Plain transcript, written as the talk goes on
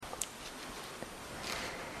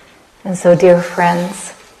And so, dear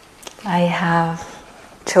friends, I have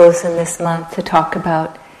chosen this month to talk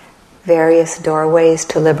about various doorways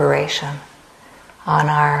to liberation on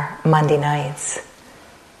our Monday nights.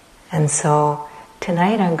 And so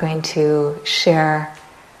tonight I'm going to share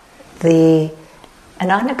a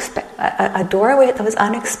doorway that was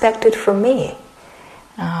unexpected for me.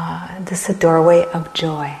 This is a doorway of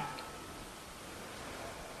joy.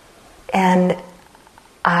 And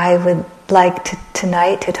I would like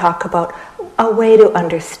tonight to talk about a way to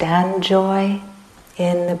understand joy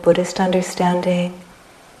in the Buddhist understanding,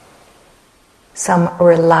 some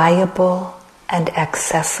reliable and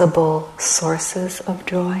accessible sources of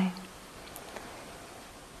joy,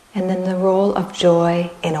 and then the role of joy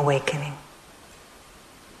in awakening.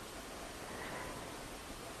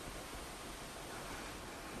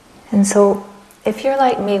 And so, if you're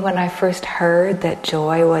like me, when I first heard that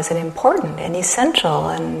joy was an important and essential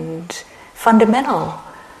and fundamental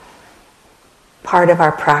part of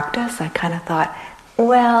our practice, I kind of thought,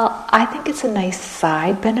 well, I think it's a nice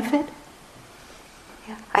side benefit.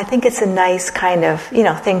 Yeah. I think it's a nice kind of,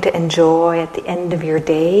 thing to enjoy at the end of your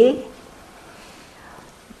day.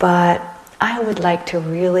 But I would like to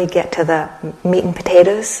really get to the meat and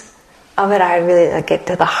potatoes of it. I really like get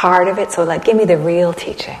to the heart of it. So give me the real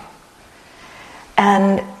teaching.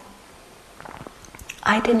 And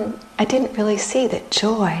I didn't really see that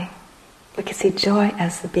joy, we could see joy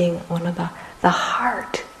as being one of the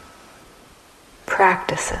heart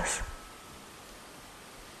practices.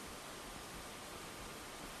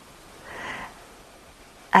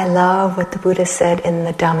 I love what the Buddha said in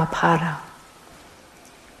the Dhammapada.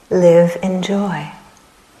 Live in joy,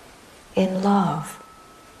 in love,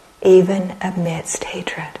 even amidst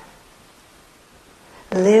hatred.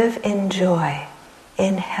 Live in joy,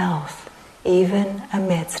 in health, even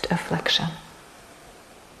amidst affliction.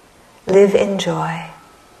 Live in joy,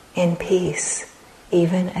 in peace,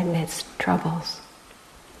 even amidst troubles.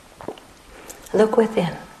 Look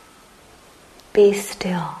within. Be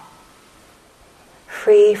still.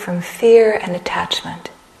 Free from fear and attachment,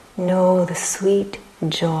 know the sweet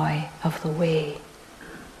joy of the way.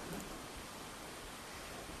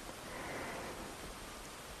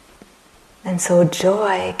 And so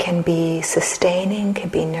joy can be sustaining, can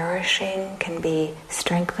be nourishing, can be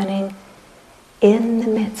strengthening in the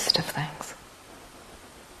midst of things.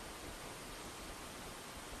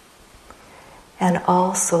 And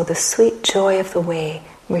also the sweet joy of the way,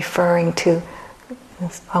 referring to,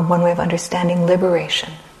 one way of understanding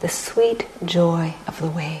liberation, the sweet joy of the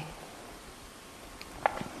way.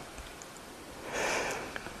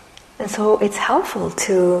 And so it's helpful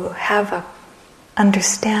to have a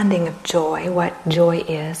understanding of joy, what joy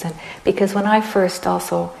is, and because when I first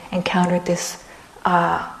also encountered this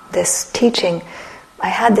teaching, I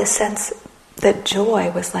had this sense that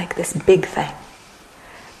joy was like this big thing,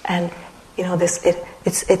 and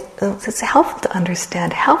it's helpful to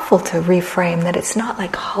understand, helpful to reframe that it's not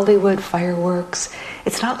like Hollywood fireworks,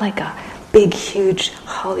 it's not like a big, huge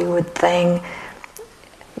Hollywood thing.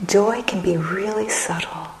 Joy can be really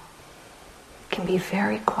subtle, can be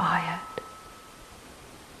very quiet.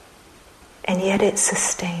 And yet it's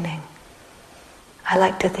sustaining. I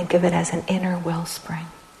like to think of it as an inner wellspring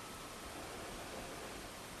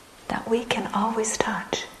that we can always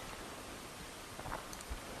touch.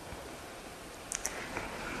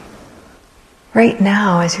 Right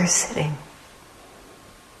now, as you're sitting,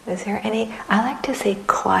 is there any, I like to say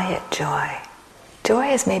quiet joy. Joy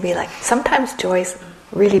is maybe sometimes joy is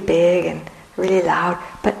really big and really loud,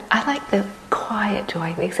 but I like the quiet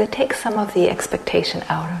joy because it takes some of the expectation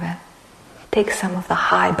out of it. Take some of the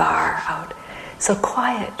high bar out. So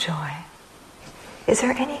quiet joy. Is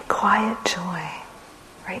there any quiet joy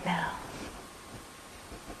right now?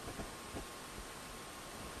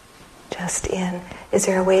 Is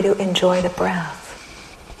there a way to enjoy the breath?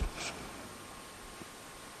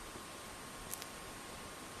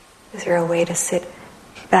 Is there a way to sit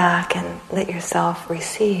back and let yourself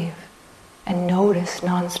receive and notice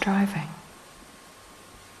non-striving?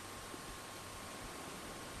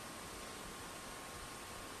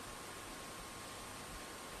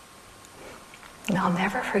 And I'll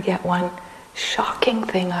never forget one shocking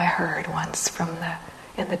thing I heard once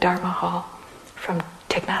in the Dharma hall from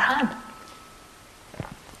Thich Nhat Hanh.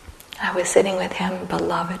 I was sitting with him,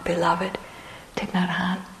 beloved Thich Nhat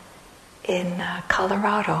Hanh, in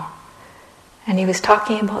Colorado, and he was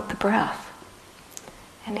talking about the breath.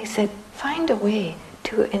 And he said, find a way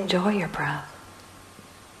to enjoy your breath.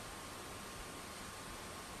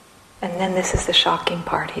 And then this is the shocking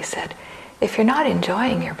part, he said, if you're not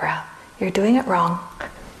enjoying your breath, you're doing it wrong.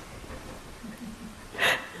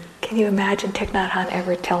 can you imagine Thich Nhat Hanh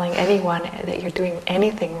ever telling anyone that you're doing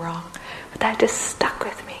anything wrong? But that just stuck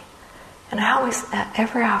with me. And I always,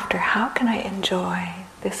 ever after, how can I enjoy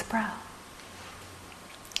this breath?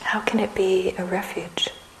 How can it be a refuge?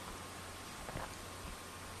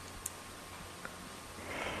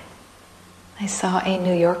 I saw a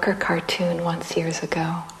New Yorker cartoon once years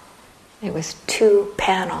ago. It was 2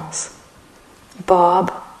 panels.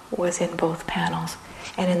 Bob was in both panels.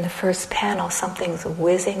 And in the first panel, something's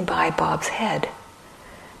whizzing by Bob's head.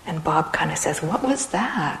 And Bob kind of says, "What was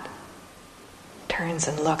that?" Turns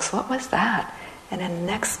and looks, "What was that?" And in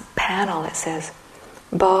the next panel it says,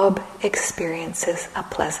 "Bob experiences a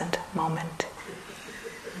pleasant moment."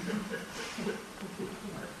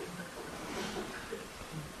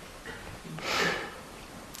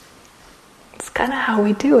 It's kind of how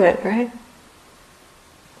we do it, right?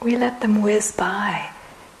 We let them whiz by.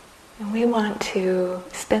 And we want to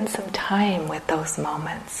spend some time with those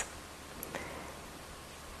moments.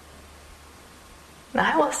 And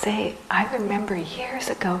I will say, I remember years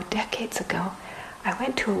ago, decades ago, I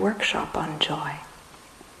went to a workshop on joy.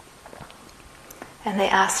 And they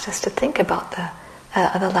asked us to think about the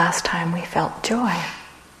last time we felt joy.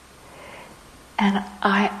 And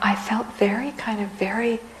I felt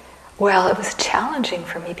very, well, it was challenging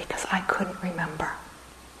for me because I couldn't remember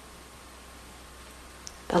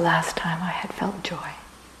the last time I had felt joy.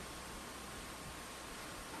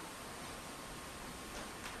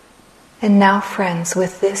 And now, friends,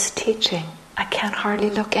 with this teaching, I can't hardly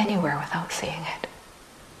look anywhere without seeing it.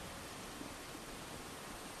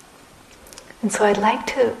 And so I'd like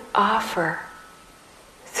to offer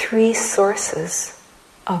 3 sources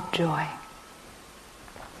of joy,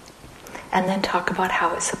 and then talk about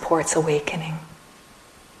how it supports awakening.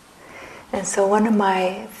 And so one of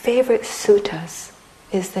my favorite suttas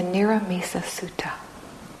is the Niramisa Sutta.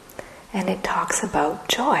 And it talks about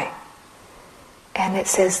joy. And it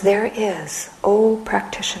says, "There is, O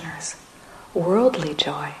practitioners, worldly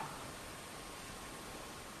joy.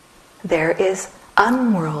 There is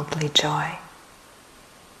unworldly joy.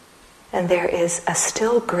 And there is a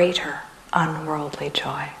still greater unworldly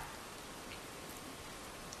joy."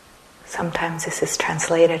 Sometimes this is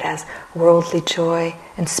translated as worldly joy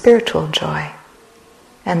and spiritual joy,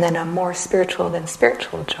 and then a more spiritual than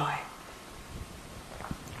spiritual joy.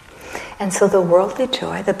 And so the worldly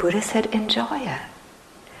joy, the Buddha said, enjoy it.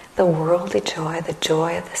 The worldly joy, the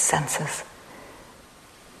joy of the senses,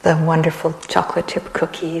 the wonderful chocolate chip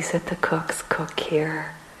cookies that the cooks cook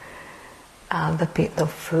here, the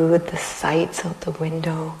food, the sights out the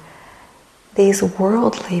window, these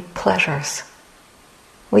worldly pleasures,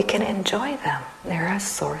 we can enjoy them. They're a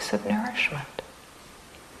source of nourishment.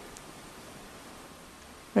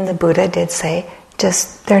 And the Buddha did say,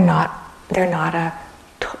 they're not a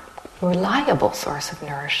reliable source of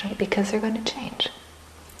nourishment because they're going to change.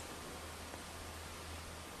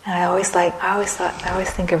 And I always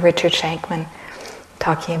think of Richard Shankman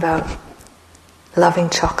talking about loving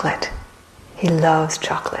chocolate. He loves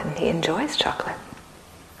chocolate and he enjoys chocolate.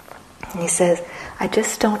 And he says, I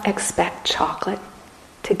just don't expect chocolate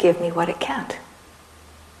to give me what it can't.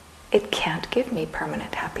 It can't give me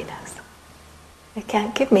permanent happiness. It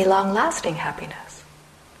can't give me long-lasting happiness.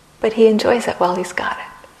 But he enjoys it while he's got it.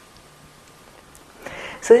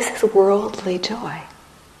 So this is worldly joy.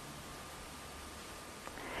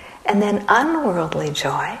 And then unworldly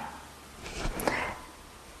joy.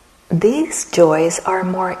 These joys are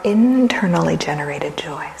more internally generated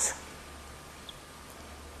joys.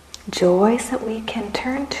 Joys that we can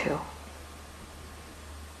turn to.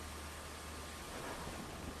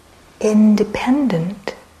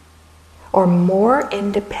 Independent or more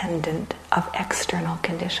independent of external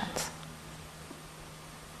conditions.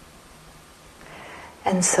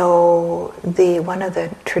 And so one of the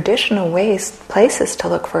traditional places to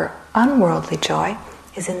look for unworldly joy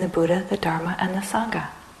is in the Buddha, the Dharma, and the Sangha,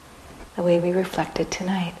 the way we reflected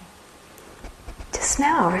tonight. Just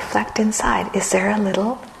now, reflect inside. Is there a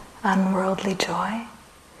little unworldly joy?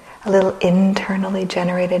 A little internally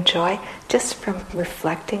generated joy just from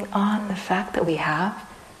reflecting on the fact that we have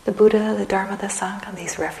the Buddha, the Dharma, the Sangha,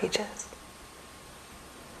 these refuges?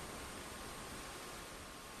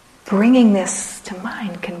 Bringing this to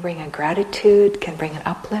mind can bring a gratitude, can bring an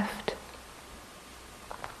uplift.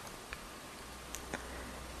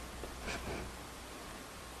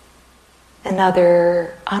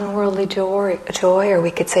 Another unworldly joy, or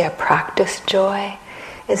we could say a practice joy,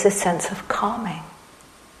 is a sense of calming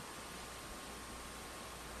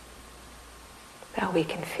that we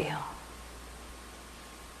can feel.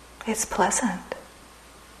 It's pleasant.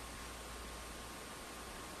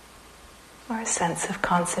 Or a sense of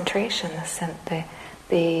concentration, the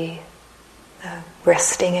the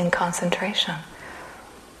resting in concentration.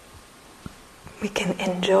 We can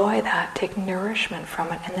enjoy that, take nourishment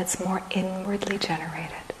from it, and it's more inwardly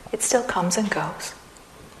generated. It still comes and goes,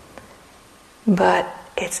 but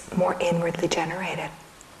it's more inwardly generated,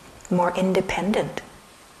 more independent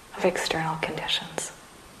of external conditions.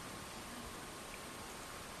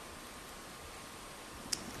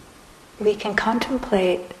 We can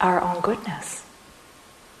contemplate our own goodness.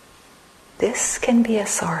 This can be a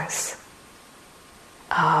source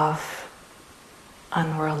of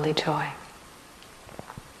unworldly joy.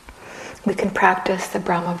 We can practice the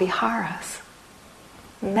Brahma Viharas,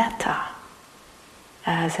 metta,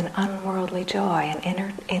 as an unworldly joy,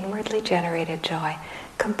 an inwardly generated joy,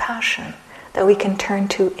 compassion that we can turn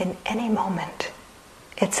to in any moment.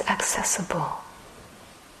 It's accessible.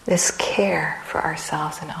 This care for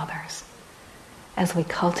ourselves and others. As we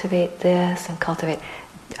cultivate this and cultivate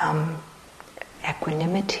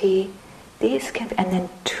equanimity, and then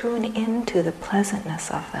tune into the pleasantness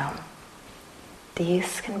of them.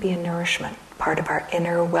 These can be a nourishment, part of our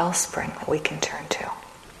inner wellspring that we can turn to.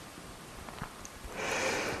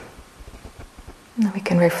 And we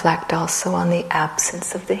can reflect also on the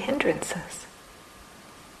absence of the hindrances.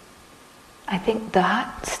 I think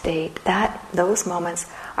that state, those moments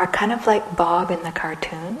are kind of like Bob in the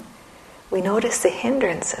cartoon. We notice the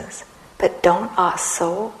hindrances, but don't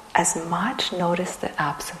so as much notice the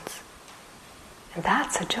absence. And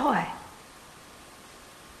that's a joy.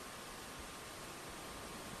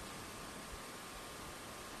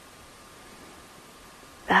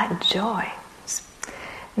 That joy.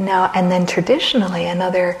 Now, and then traditionally,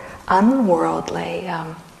 another unworldly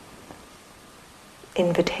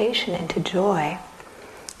invitation into joy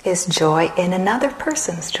is joy in another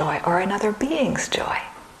person's joy or another being's joy.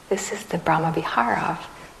 This is the Brahma Vihara of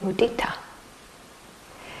mudita.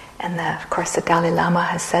 And of course the Dalai Lama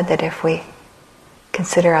has said that if we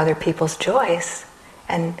consider other people's joys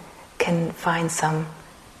and can find some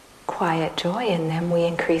quiet joy in them, we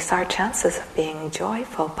increase our chances of being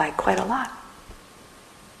joyful by quite a lot.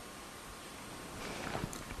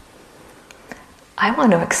 I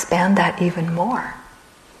want to expand that even more.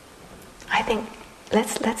 I think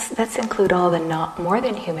let's include all the more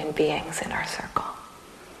than human beings in our circle.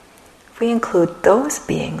 If we include those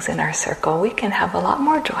beings in our circle, we can have a lot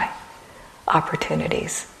more joy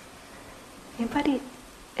opportunities. Anybody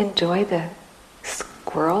enjoy the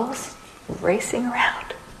squirrels racing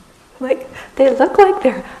around? Like, they look like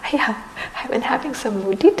I've been having some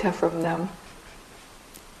mudita from them.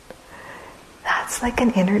 That's like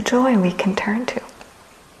an inner joy we can turn to.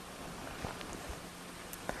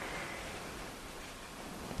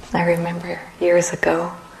 I remember years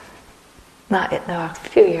ago, a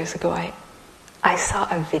few years ago, I saw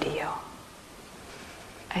a video.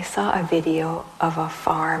 I saw a video of a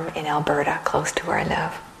farm in Alberta, close to where I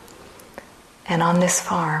live. And on this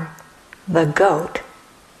farm, the goat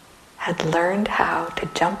had learned how to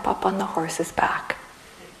jump up on the horse's back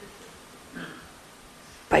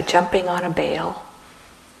by jumping on a bale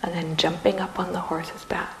and then jumping up on the horse's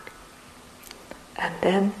back. And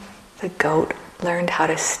then the goat learned how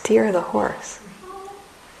to steer the horse.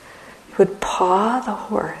 He would paw the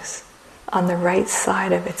horse on the right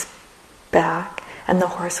side of its back, and the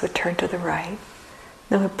horse would turn to the right.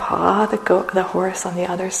 Then would paw the horse on the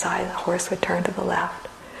other side, and the horse would turn to the left.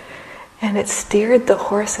 And it steered the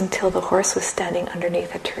horse until the horse was standing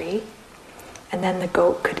underneath a tree, and then the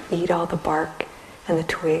goat could eat all the bark and the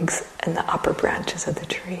twigs and the upper branches of the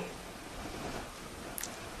tree.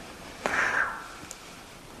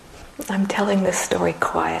 I'm telling this story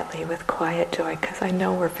quietly, with quiet joy, because I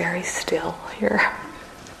know we're very still here.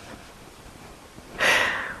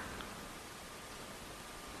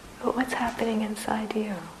 But what's happening inside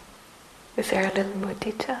you? Is there a little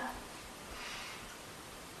mudita?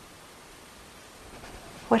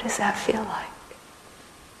 What does that feel like?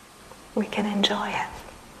 We can enjoy it.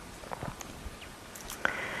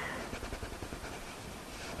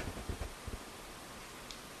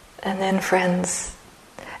 And then, friends,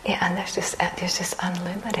 and there's just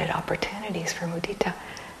unlimited opportunities for mudita.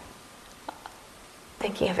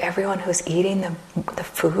 Thinking of everyone who's eating the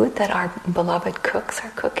food that our beloved cooks are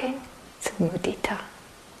cooking, it's mudita.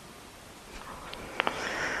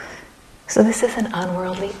 So this is an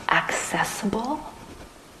unworldly, accessible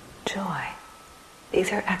joy.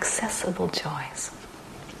 These are accessible joys.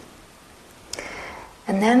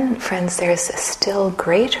 And then, friends, there's a still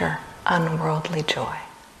greater unworldly joy.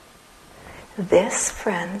 This,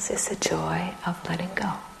 friends, is the joy of letting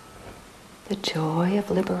go. The joy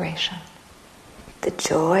of liberation. The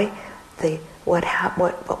joy,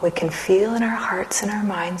 what we can feel in our hearts and our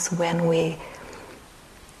minds when we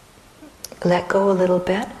let go a little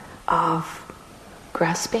bit of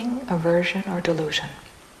grasping, aversion, or delusion.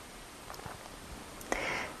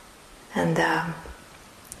 And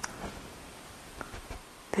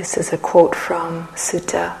this is a quote from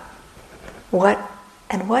Sutta.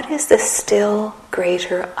 What is the still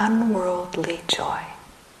greater unworldly joy?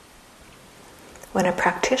 When a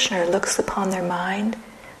practitioner looks upon their mind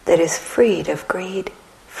that is freed of greed,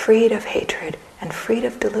 freed of hatred, and freed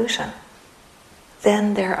of delusion,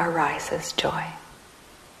 then there arises joy.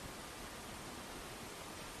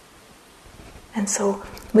 And so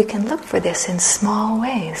we can look for this in small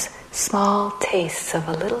ways, small tastes of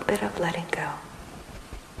a little bit of letting go.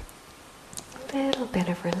 A little bit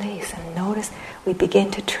of release, and notice, we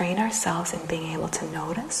begin to train ourselves in being able to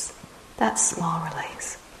notice that small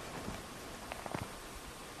release.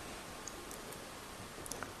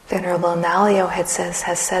 Venerable Nalio has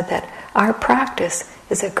said that our practice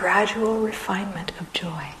is a gradual refinement of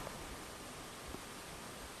joy.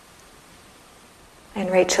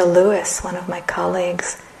 And Rachel Lewis, one of my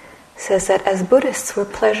colleagues, says that as Buddhists we're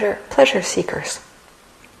pleasure seekers.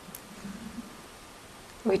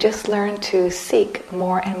 We just learn to seek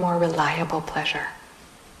more and more reliable pleasure.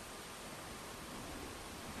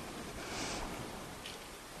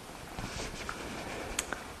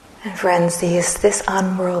 And friends, this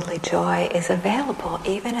unworldly joy is available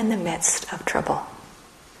even in the midst of trouble,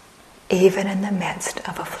 even in the midst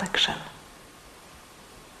of affliction.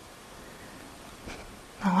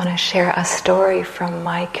 I want to share a story from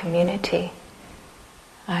my community.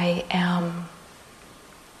 I am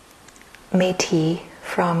Métis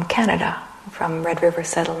from Canada, from Red River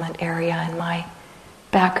Settlement area, and my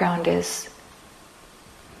background is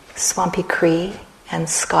Swampy Cree and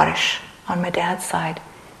Scottish on my dad's side,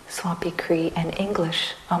 Swampy Cree and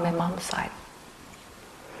English on my mom's side.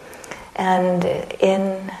 And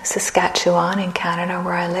in Saskatchewan, in Canada,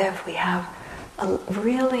 where I live, we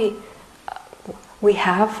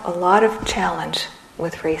have a lot of challenge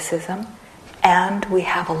with racism, and we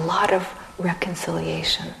have a lot of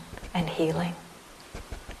reconciliation and healing.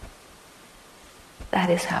 That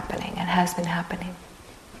is happening and has been happening.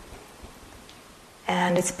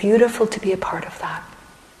 And it's beautiful to be a part of that.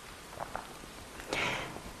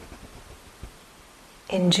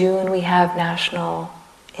 In June we have National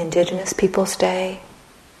Indigenous Peoples Day.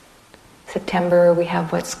 September we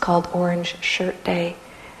have what's called Orange Shirt Day,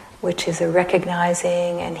 which is a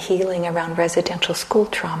recognizing and healing around residential school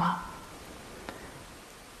trauma.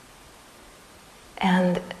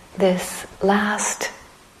 And this last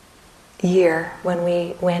year, when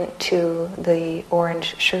we went to the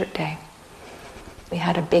Orange Shirt Day, we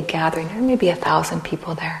had a big gathering. There were maybe 1,000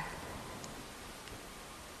 people there.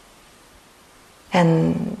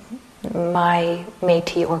 And my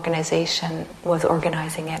Métis organization was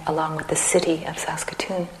organizing it along with the city of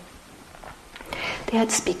Saskatoon. They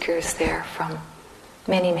had speakers there from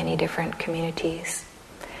many, many different communities.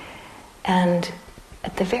 And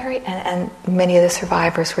at the and many of the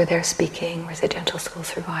survivors were there speaking, residential school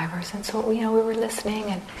survivors. And so, we were listening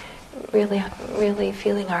and really, really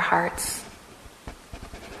feeling our hearts.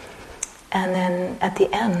 And then at the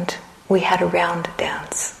end, we had a round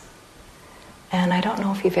dance. And I don't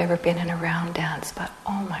know if you've ever been in a round dance, but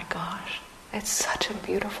oh my gosh, it's such a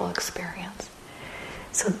beautiful experience.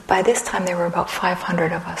 So by this time there were about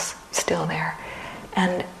 500 of us still there.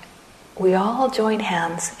 And we all joined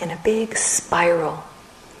hands in a big spiral.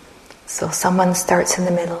 So someone starts in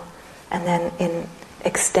the middle, and then in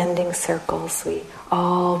extending circles, we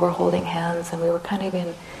all were holding hands, and we were kind of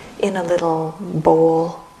in a little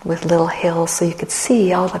bowl with little hills, so you could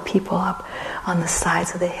see all the people up on the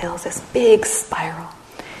sides of the hills, this big spiral.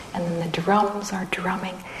 And then the drums are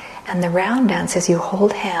drumming. And the round dance is you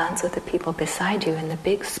hold hands with the people beside you in the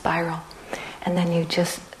big spiral, and then you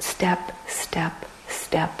just step, step,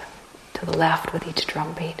 step to the left with each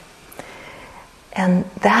drum beat. And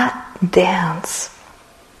that dance,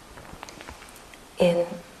 in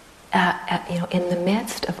the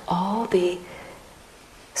midst of all the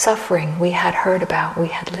suffering we had heard about, we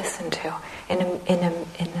had listened to, in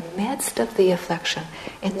the midst of the affliction,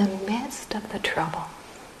 in the midst of the trouble,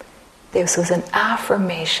 this was an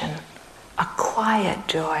affirmation, a quiet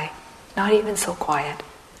joy, not even so quiet.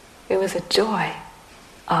 It was a joy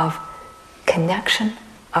of connection,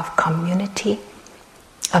 of community,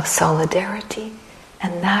 of solidarity,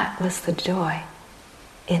 and that was the joy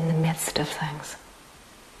in the midst of things.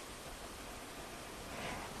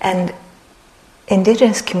 And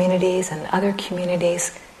Indigenous communities and other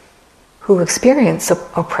communities who experience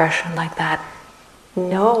oppression like that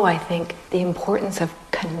know, I think, the importance of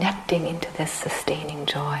connecting into this sustaining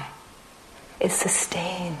joy. It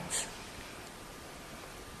sustains.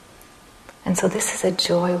 And so this is a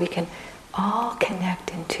joy we can all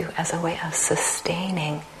connect into as a way of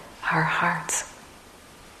sustaining our hearts.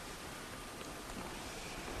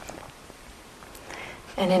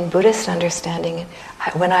 And in Buddhist understanding,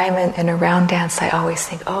 when I'm in a round dance, I always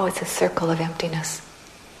think, oh, it's a circle of emptiness.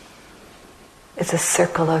 It's a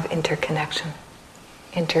circle of interconnection,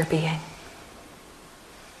 interbeing.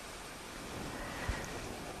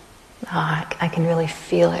 I can really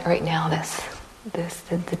feel it right now,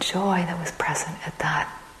 the joy that was present at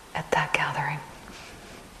that gathering.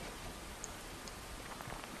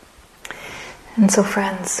 And so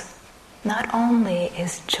friends, not only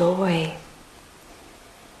is joy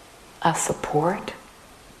a support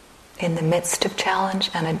in the midst of challenge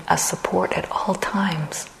and a support at all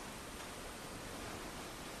times,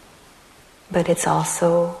 but it's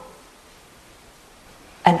also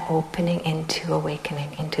an opening into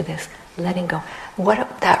awakening, into this letting go.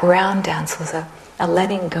 That round dance was a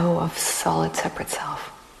letting go of solid separate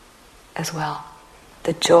self as well.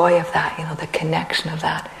 The joy of that, the connection of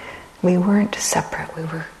that. We weren't separate, we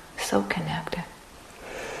were so connected.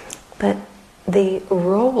 But the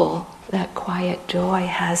role that quiet joy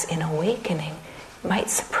has in awakening might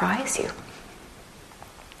surprise you.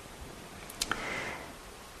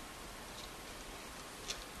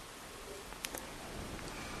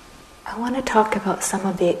 I want to talk about some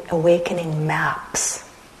of the awakening maps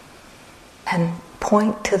and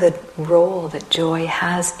point to the role that joy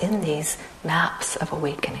has in these maps of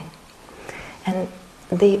awakening. And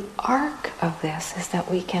the arc of this is that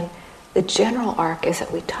the general arc is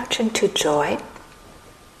that we touch into joy,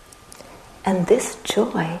 and this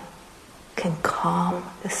joy can calm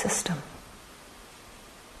the system.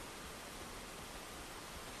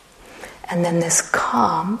 And then this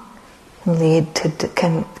calm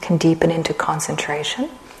can deepen into concentration.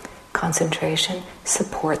 Concentration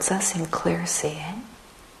supports us in clear seeing.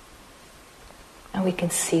 And we can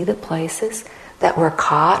see the places that we're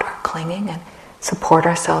caught or clinging and support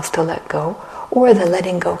ourselves to let go, or the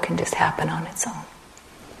letting go can just happen on its own.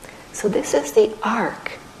 So this is the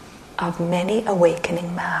arc of many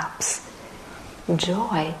awakening maps.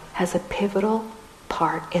 Joy has a pivotal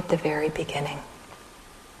part at the very beginning.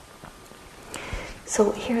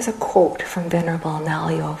 So here's a quote from Venerable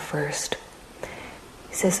Nalio first.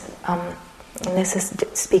 He says, and this is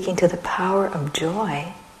speaking to the power of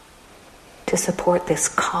joy to support this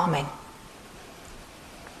calming.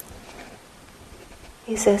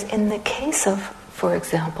 He says, in the case of, for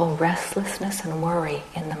example, restlessness and worry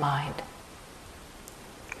in the mind,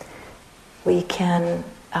 we can,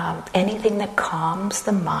 anything that calms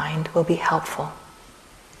the mind will be helpful.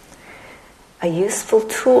 A useful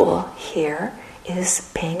tool here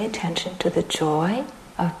is paying attention to the joy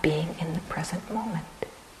of being in the present moment.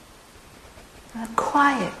 A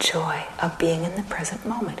quiet joy of being in the present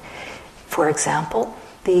moment. For example,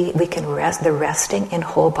 we can rest, the resting in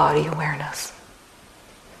whole body awareness.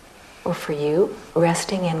 Or for you,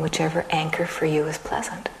 resting in whichever anchor for you is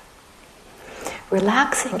pleasant.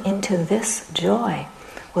 Relaxing into this joy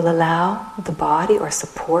will allow the body, or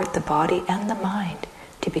support the body and the mind,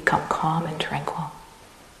 to become calm and tranquil,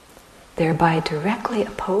 thereby directly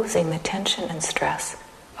opposing the tension and stress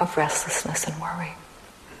of restlessness and worry.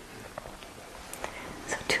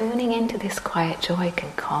 So tuning into this quiet joy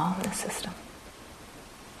can calm the system.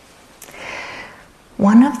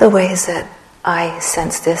 One of the ways that I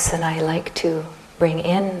sense this, and I like to bring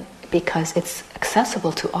in because it's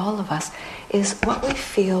accessible to all of us, is what we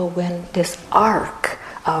feel when this arc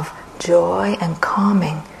of joy and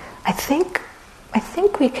calming, I think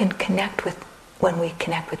we can connect with when we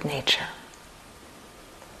connect with nature.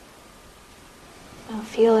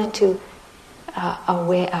 Feel into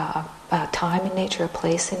a time in nature, a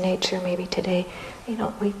place in nature, maybe today.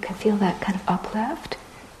 We can feel that kind of uplift,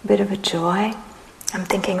 a bit of a joy. I'm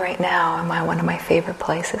thinking right now, one of my favorite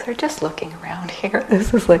places, or just looking around here.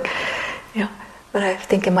 This is like, but I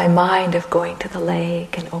think in my mind of going to the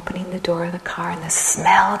lake and opening the door of the car and the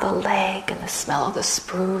smell of the lake and the smell of the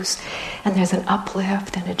spruce, and there's an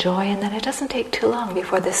uplift and a joy, and then it doesn't take too long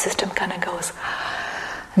before the system kind of goes,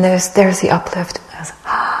 and there's the uplift,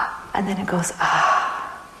 and then it goes, Does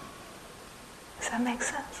that make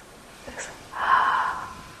sense? This,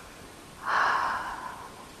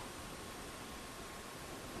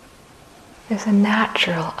 There's a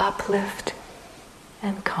natural uplift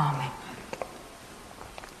and calming.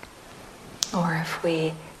 Or if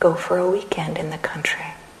we go for a weekend in the country,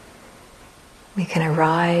 we can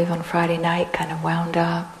arrive on Friday night kind of wound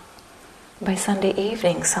up. By Sunday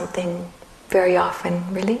evening, something very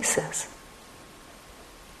often releases.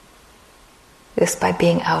 Just by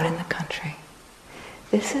being out in the country.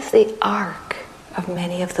 This is the arc of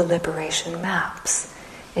many of the liberation maps.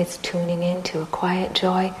 It's tuning into a quiet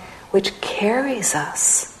joy which carries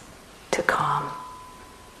us to calm,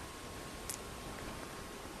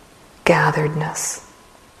 gatheredness,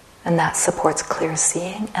 and that supports clear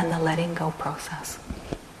seeing and the letting go process.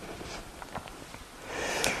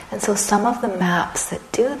 And so some of the maps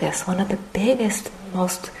that do this, one of the biggest,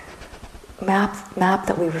 most map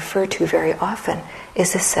that we refer to very often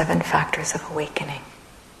is the 7 factors of awakening.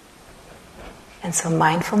 And so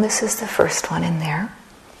mindfulness is the first one in there.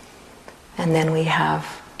 And then we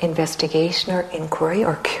have investigation or inquiry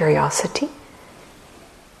or curiosity.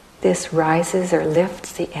 This rises or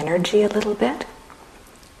lifts the energy a little bit,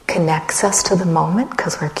 connects us to the moment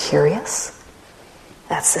because we're curious.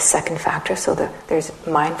 That's the second factor. So there's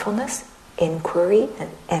mindfulness, inquiry, and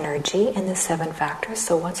energy in the 7 factors.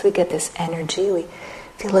 So once we get this energy, we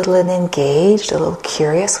feel a little engaged, a little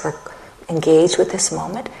curious. We're engaged with this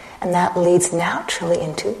moment. And that leads naturally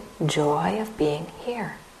into joy of being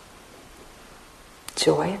here.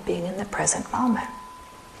 Joy of being in the present moment.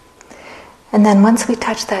 And then once we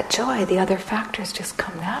touch that joy, the other factors just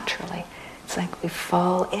come naturally. It's like we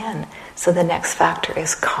fall in. So the next factor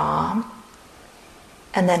is calm.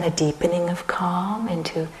 And then a deepening of calm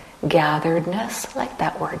into gatheredness, like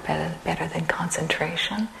that word better than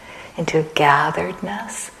concentration, into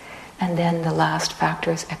gatheredness. And then the last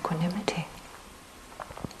factor is equanimity.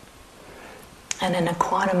 And an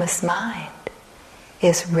equanimous mind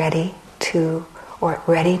is ready to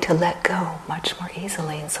let go much more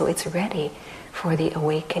easily. And so it's ready for the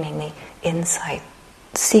awakening, the insight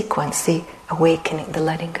sequence, the awakening, the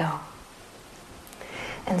letting go.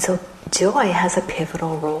 And so joy has a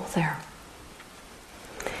pivotal role there.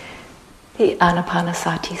 The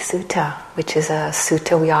Anapanasati Sutta, which is a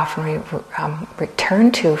sutta we often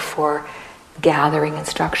return to for gathering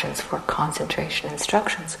instructions, for concentration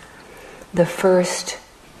instructions. The first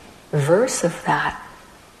verse of that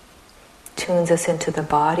tunes us into the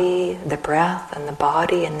body, the breath, and the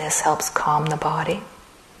body, and this helps calm the body.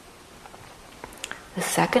 The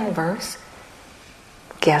second verse,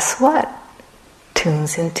 guess what?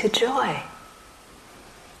 Tunes into joy.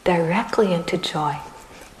 Directly into joy.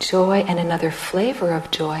 Joy and another flavor of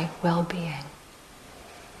joy, well-being.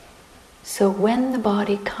 So when the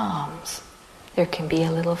body calms, there can be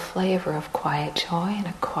a little flavor of quiet joy and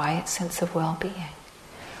a quiet sense of well-being.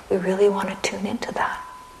 We really want to tune into that.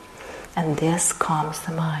 And this calms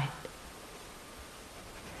the mind.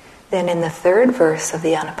 Then in the third verse of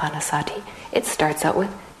the Anapanasati, it starts out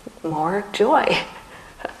with more joy.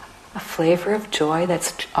 A flavor of joy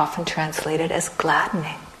that's often translated as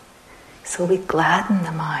gladdening. So we gladden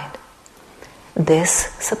the mind. This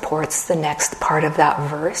supports the next part of that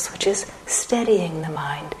verse, which is steadying the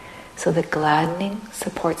mind. So the gladdening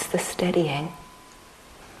supports the steadying.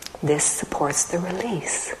 This supports the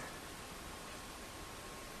release.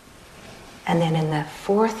 And then in the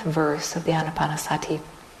fourth verse of the Anapanasati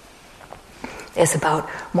is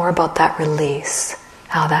more about that release,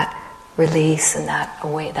 how that release and that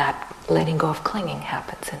letting go of clinging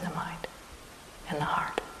happens in the mind, in the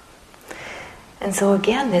heart. And so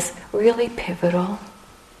again, this really pivotal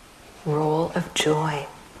role of joy.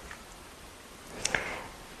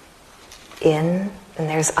 And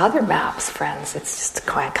there's other maps, friends. It's just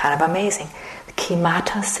kind of amazing. The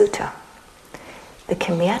Kimattha Sutta. The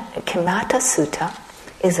Kimattha Sutta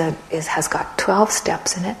has got 12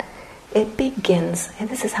 steps in it. It begins, and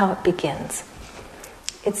this is how it begins.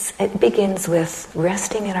 It begins with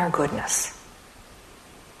resting in our goodness,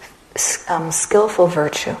 skillful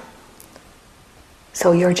virtue.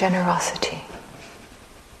 So your generosity,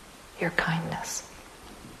 your kindness.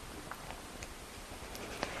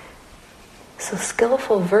 So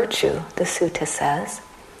skillful virtue, the sutta says,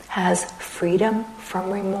 has freedom from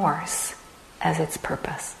remorse as its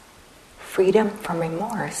purpose. Freedom from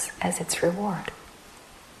remorse as its reward.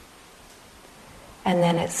 And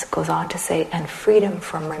then it goes on to say, and freedom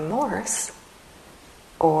from remorse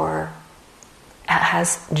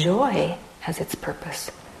has joy as its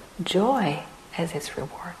purpose. Joy as its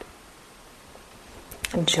reward.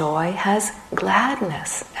 Joy has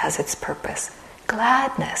gladness as its purpose.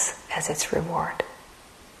 Gladness as its reward.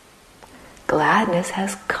 Gladness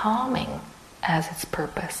has calming as its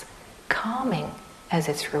purpose. Calming as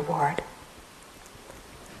its reward.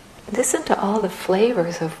 Listen to all the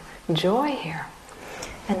flavors of joy here.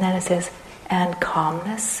 And then it says, and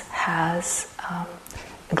calmness has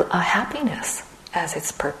a happiness as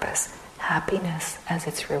its purpose. Happiness as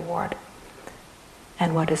its reward.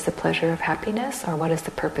 And what is the pleasure of happiness? Or what is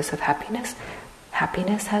the purpose of happiness?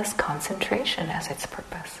 Happiness has concentration as its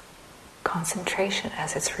purpose. Concentration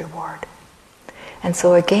as its reward. And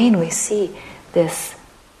so again we see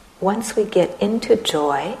once we get into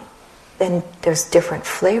joy, then there's different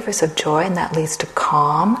flavors of joy, and that leads to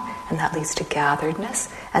calm, and that leads to gatheredness,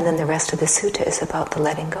 and then the rest of the sutta is about the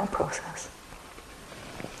letting go process.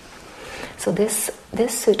 So this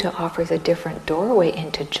sutta offers a different doorway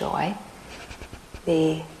into joy.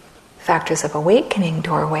 The factors of awakening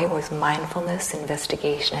doorway was mindfulness,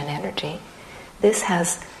 investigation, and energy. This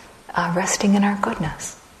has resting in our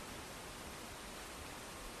goodness.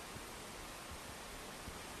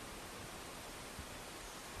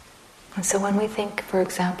 And so when we think, for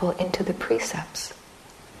example, into the precepts,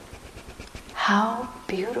 how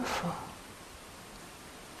beautiful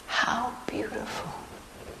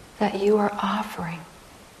that you are offering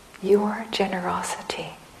your generosity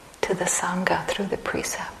to the Sangha through the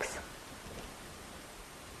precepts.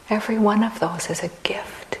 Every one of those is a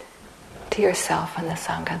gift to yourself and the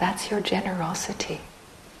Sangha. That's your generosity.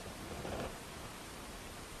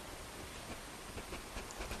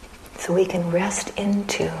 So we can rest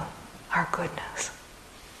into our goodness.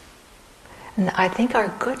 And I think our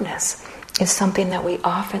goodness is something that we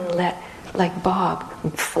often let, like Bob,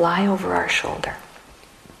 fly over our shoulder.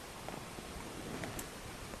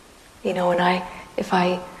 You know, if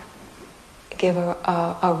I give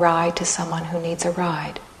a ride to someone who needs a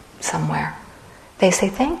ride somewhere, they say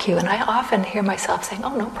thank you, and I often hear myself saying,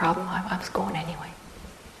 oh, no problem, I was going anyway.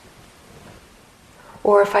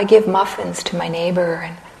 Or if I give muffins to my neighbor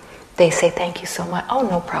and they say thank you so much, oh,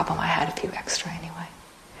 no problem, I had a few extra anyway.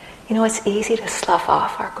 You know, it's easy to slough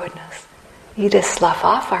off our goodness. You just slough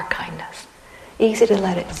off our kindness. Easy to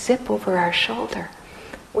let it zip over our shoulder.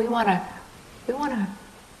 We want to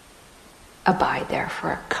abide there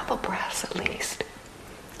for a couple breaths at least.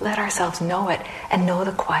 Let ourselves know it and know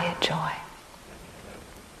the quiet joy.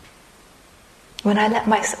 When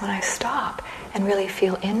I stop and really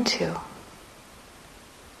feel into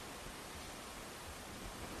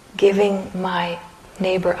giving my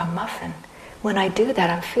neighbor a muffin, when I do that,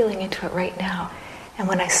 I'm feeling into it right now. And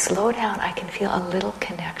when I slow down, I can feel a little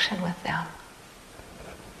connection with them.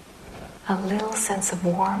 A little sense of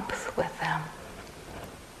warmth with them.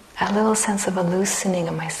 A little sense of a loosening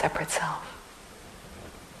of my separate self.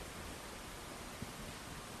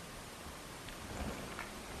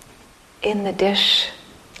 In the dish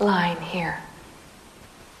line here,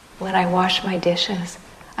 when I wash my dishes,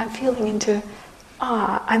 I'm feeling into,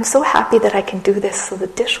 I'm so happy that I can do this so the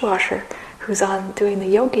dishwasher who's on doing the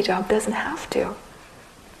yogi job doesn't have to.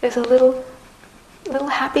 There's a little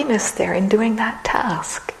happiness there in doing that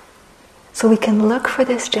task. So we can look for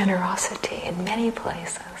this generosity in many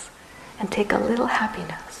places and take a little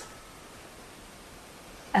happiness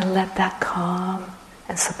and let that calm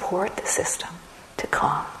and support the system to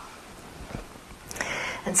calm.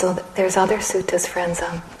 And so there's other suttas, friends,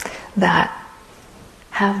 that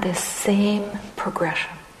have this same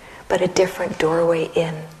progression, but a different doorway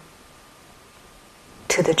in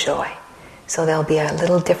to the joy. So there'll be a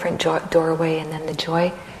little different doorway, and then the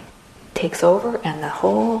joy takes over, and the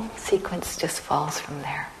whole sequence just falls from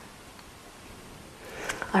there.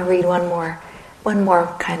 I'll read one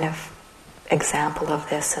more kind of example of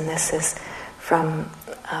this, and this is from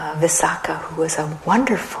Visakha, who was a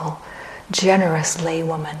wonderful, generous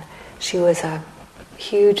laywoman. She was a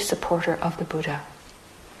huge supporter of the Buddha,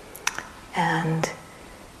 and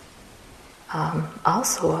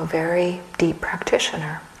also a very deep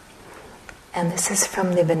practitioner. And this is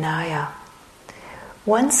from the Vinaya.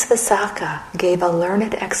 Once Visakha gave a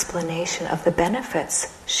learned explanation of the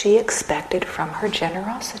benefits she expected from her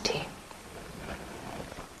generosity.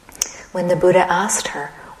 When the Buddha asked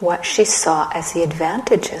her what she saw as the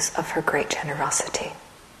advantages of her great generosity,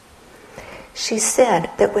 she said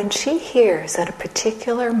that when she hears that a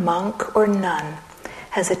particular monk or nun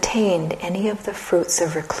has attained any of the fruits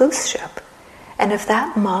of recluseship, and if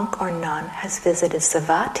that monk or nun has visited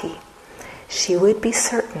Savatthi, she would be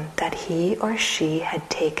certain that he or she had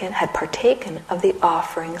partaken of the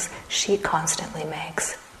offerings she constantly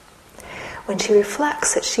makes. When she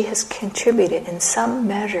reflects that she has contributed in some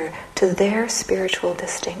measure to their spiritual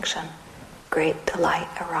distinction, great delight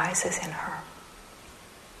arises in her.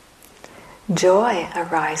 Joy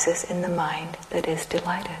arises in the mind that is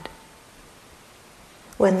delighted.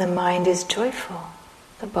 When the mind is joyful,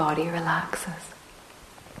 the body relaxes.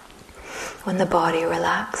 When the body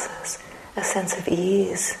relaxes, a sense of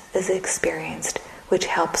ease is experienced, which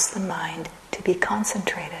helps the mind to be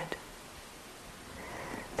concentrated.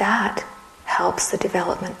 That helps the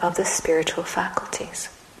development of the spiritual faculties,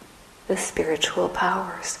 the spiritual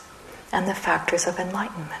powers, and the factors of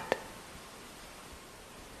enlightenment.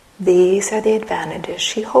 These are the advantages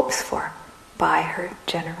she hopes for by her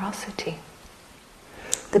generosity.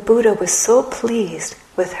 the Buddha was so pleased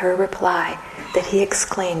with her reply that he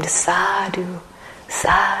exclaimed, "Sadhu,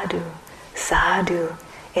 sadhu, sadhu,"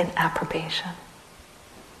 in approbation.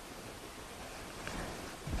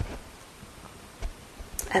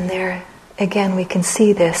 And there, again, we can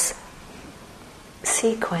see this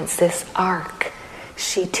sequence, this arc.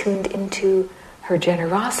 She tuned into her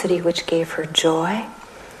generosity, which gave her joy,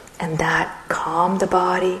 and that calmed the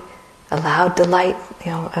body, allowed delight,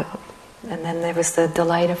 and then there was the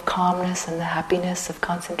delight of calmness and the happiness of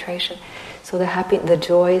concentration. So the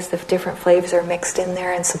joys, the different flavors are mixed in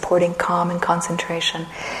there and supporting calm and concentration.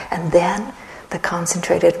 And then the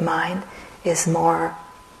concentrated mind is more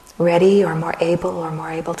ready or more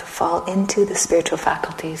able to fall into the spiritual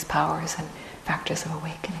faculties, powers, and factors of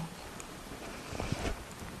awakening.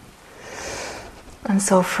 And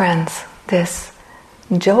so, friends, this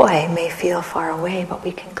joy may feel far away, but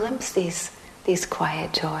we can glimpse these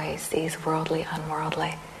quiet joys, these worldly,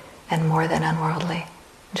 unworldly, and more than unworldly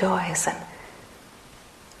joys. And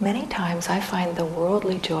many times I find the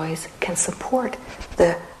worldly joys can support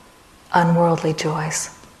the unworldly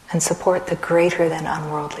joys and support the greater than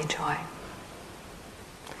unworldly joy.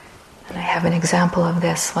 And I have an example of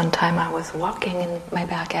this. One time I was walking in my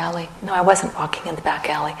back alley. No, I wasn't walking in the back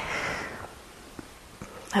alley.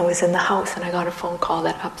 I was in the house and I got a phone call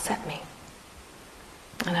that upset me.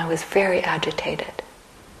 And I was very agitated.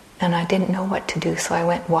 And I didn't know what to do, so I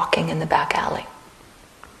went walking in the back alley.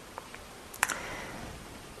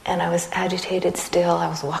 And I was agitated still. I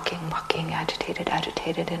was walking, agitated,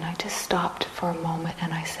 and I just stopped for a moment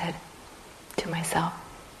and I said to myself,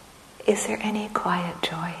 "Is there any quiet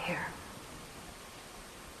joy here?"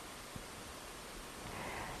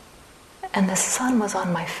 And the sun was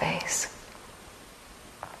on my face.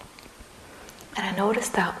 And I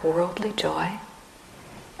noticed that worldly joy,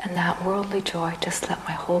 and that worldly joy just let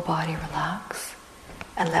my whole body relax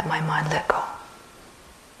and let my mind let go.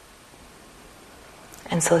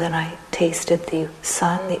 And so then I tasted the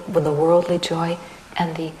sun, the worldly joy,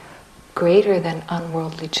 and the greater than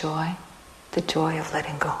unworldly joy, the joy of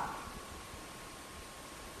letting go.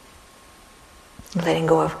 Letting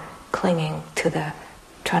go of clinging to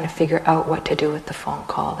trying to figure out what to do with the phone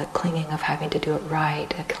call, the clinging of having to do it right,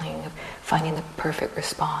 the clinging of finding the perfect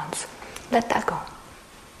response. Let that go.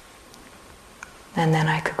 And then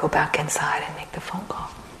I could go back inside and make the phone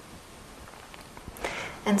call.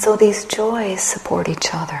 And so these joys support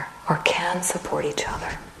each other, or can support each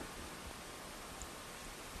other.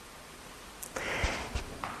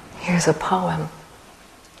 Here's a poem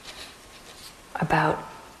about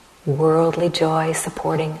worldly joy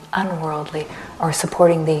supporting unworldly, or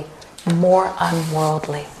supporting the more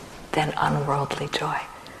unworldly than unworldly joy.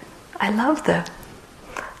 I love the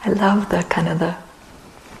kind of the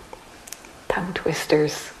tongue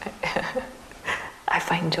twisters. I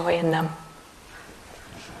find joy in them.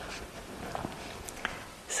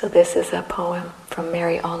 So this is a poem from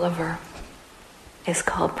Mary Oliver. It's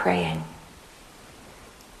called Praying.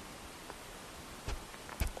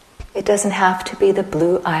 It doesn't have to be the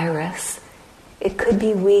blue iris. It could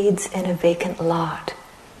be weeds in a vacant lot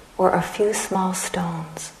or a few small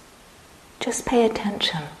stones. Just pay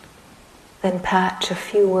attention, then patch a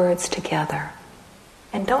few words together.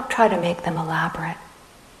 And don't try to make them elaborate.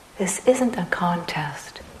 This isn't a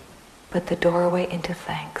contest, but the doorway into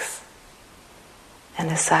thanks and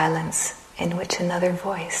a silence in which another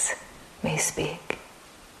voice may speak.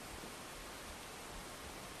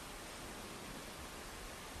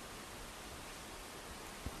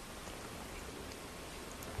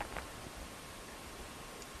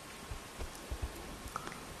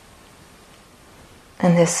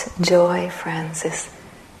 And this joy, friends, this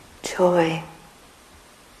joy,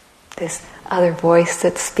 this other voice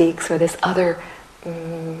that speaks, or this other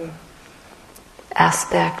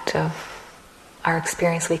aspect of our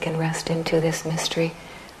experience we can rest into, this mystery,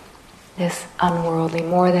 this unworldly,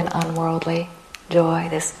 more than unworldly joy,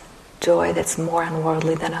 this joy that's more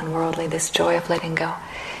unworldly than unworldly, this joy of letting go,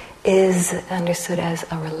 is understood as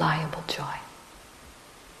a reliable joy.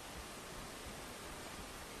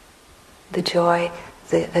 The joy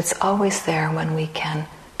that's always there when we can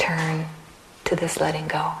turn to this letting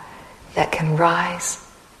go, that can rise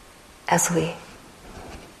as we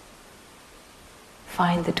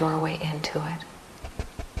find the doorway into it.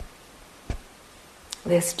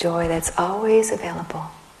 This joy that's always available.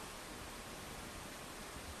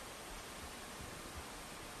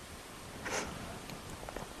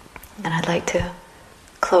 And I'd like to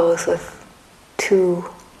close with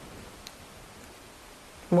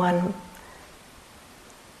one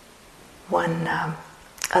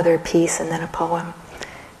other piece and then a poem.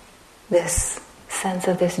 This sense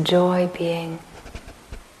of this joy being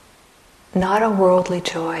not a worldly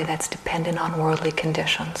joy that's dependent on worldly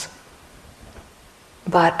conditions,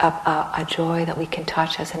 but a joy that we can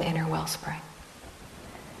touch as an inner wellspring.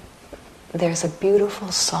 There's a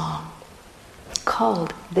beautiful song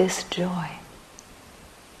called "This Joy,"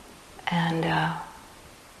 and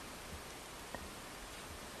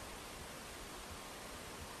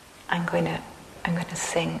I'm going to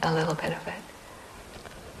sing a little bit of it.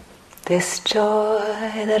 This joy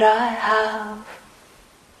that I have,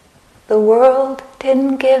 the world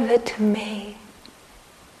didn't give it to me.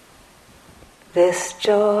 This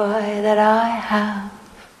joy that I have,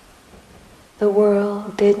 the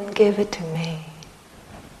world didn't give it to me.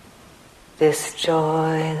 This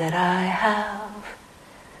joy that I have,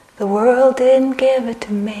 the world didn't give it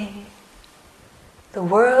to me. The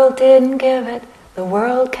world didn't give it, the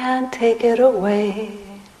world can't take it away.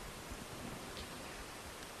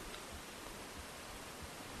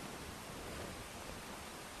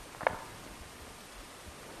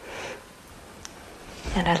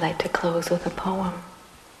 And I'd like to close with a poem.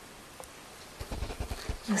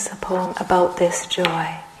 This is a poem about this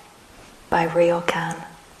joy by Jeanne.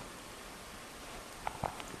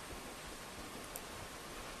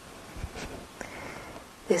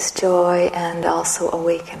 This joy and also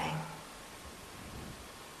awakening.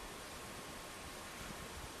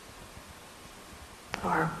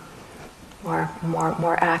 Or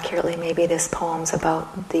more accurately, maybe this poem's about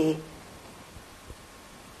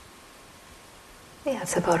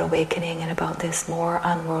it's about awakening and about this more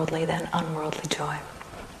unworldly than unworldly joy.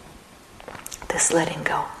 This letting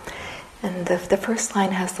go. And the first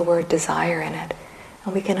line has the word desire in it,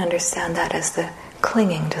 and we can understand that as the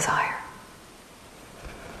clinging desire.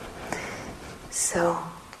 So,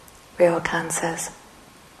 Jeanne says,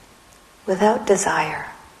 without desire,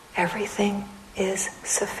 everything is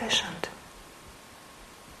sufficient.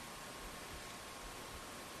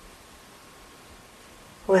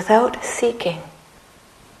 Without seeking,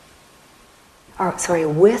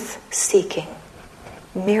 with seeking,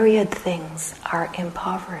 myriad things are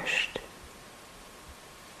impoverished.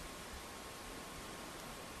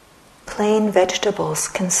 Plain vegetables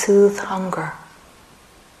can soothe hunger.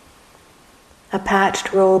 A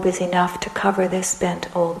patched robe is enough to cover this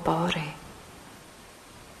bent old body.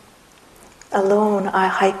 Alone I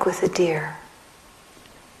hike with the deer.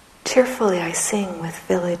 Cheerfully I sing with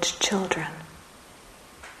village children.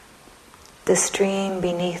 The stream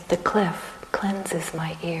beneath the cliff cleanses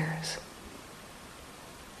my ears.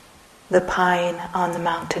 The pine on the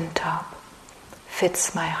mountain top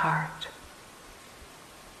fits my heart.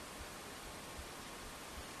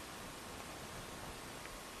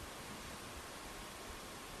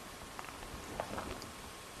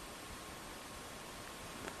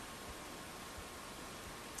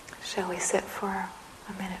 Shall we sit for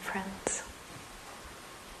a minute, friends?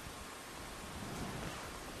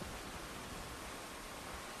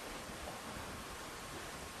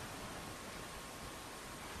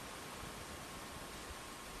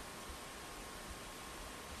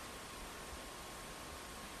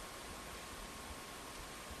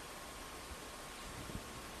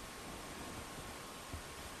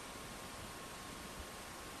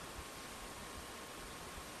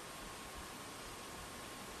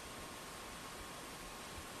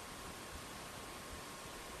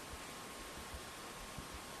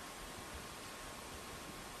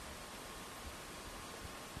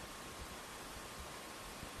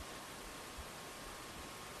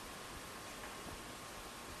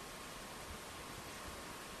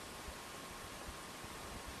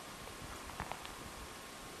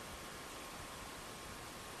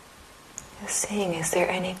 Seeing, is there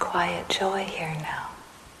any quiet joy here now?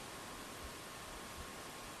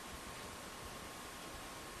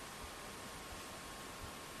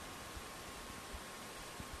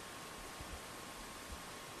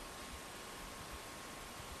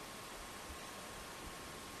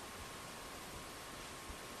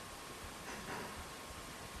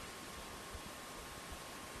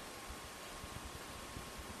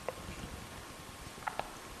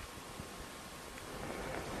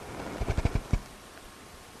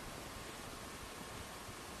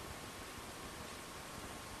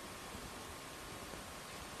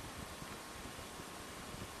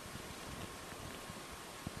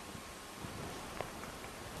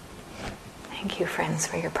 Thank you, friends,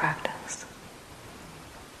 for your practice.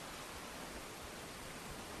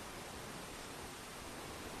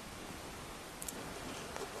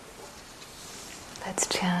 Let's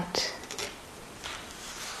chant